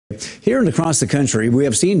Here and across the country, we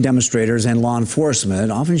have seen demonstrators and law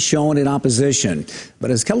enforcement often shown in opposition.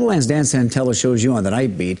 But as KELOLAND's Dan Santella shows you on the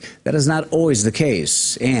Night Beat, that is not always the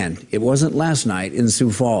case. And it wasn't last night in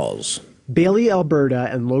Sioux Falls. Bailey, Alberta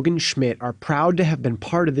and Logan Schmidt are proud to have been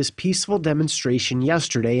part of this peaceful demonstration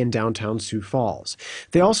yesterday in downtown Sioux Falls.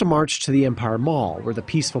 They also marched to the Empire Mall, where the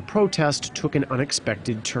peaceful protest took an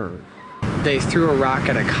unexpected turn. They threw a rock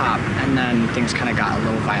at a cop, and then things kind of got a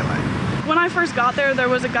little violent. When I first got there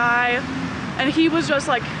was a guy, and he was just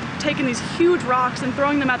like taking these huge rocks and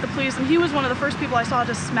throwing them at the police, and he was one of the first people I saw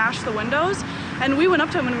to smash the windows. And we went up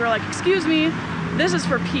to him and we were like, "Excuse me, this is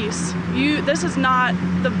for peace. This is not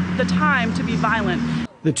the time to be violent."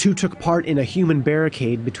 The two took part in a human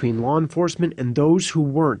barricade between law enforcement and those who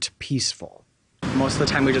weren't peaceful. Most of the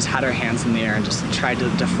time we just had our hands in the air and just tried to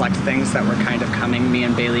deflect things that were kind of coming. Me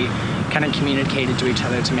and Bailey kind of communicated to each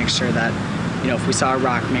other to make sure that, if we saw a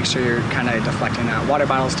rock, make sure you're kind of deflecting that. Water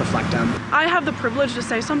bottles, deflect them. I have the privilege to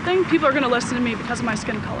say something. People are going to listen to me because of my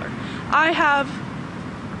skin color. I have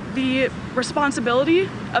the responsibility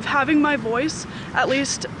of having my voice, at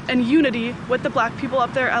least in unity with the black people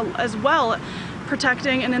up there as well,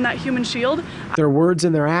 protecting and in that human shield. Their words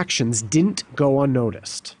and their actions didn't go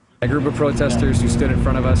unnoticed. A group of protesters who stood in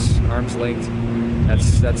front of us, arms linked.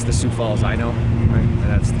 That's the Sioux Falls I know, right? And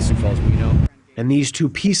that's the Sioux Falls we know. And these two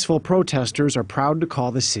peaceful protesters are proud to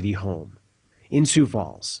call the city home. In Sioux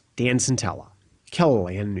Falls, Dan Santella,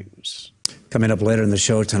 KELOLAND News. Coming up later in the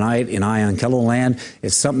show tonight in Eye on KELOLAND,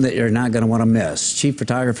 it's something that you're not going to want to miss. Chief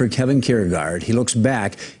photographer Kevin Kiergaard, he looks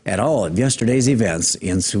back at all of yesterday's events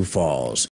in Sioux Falls.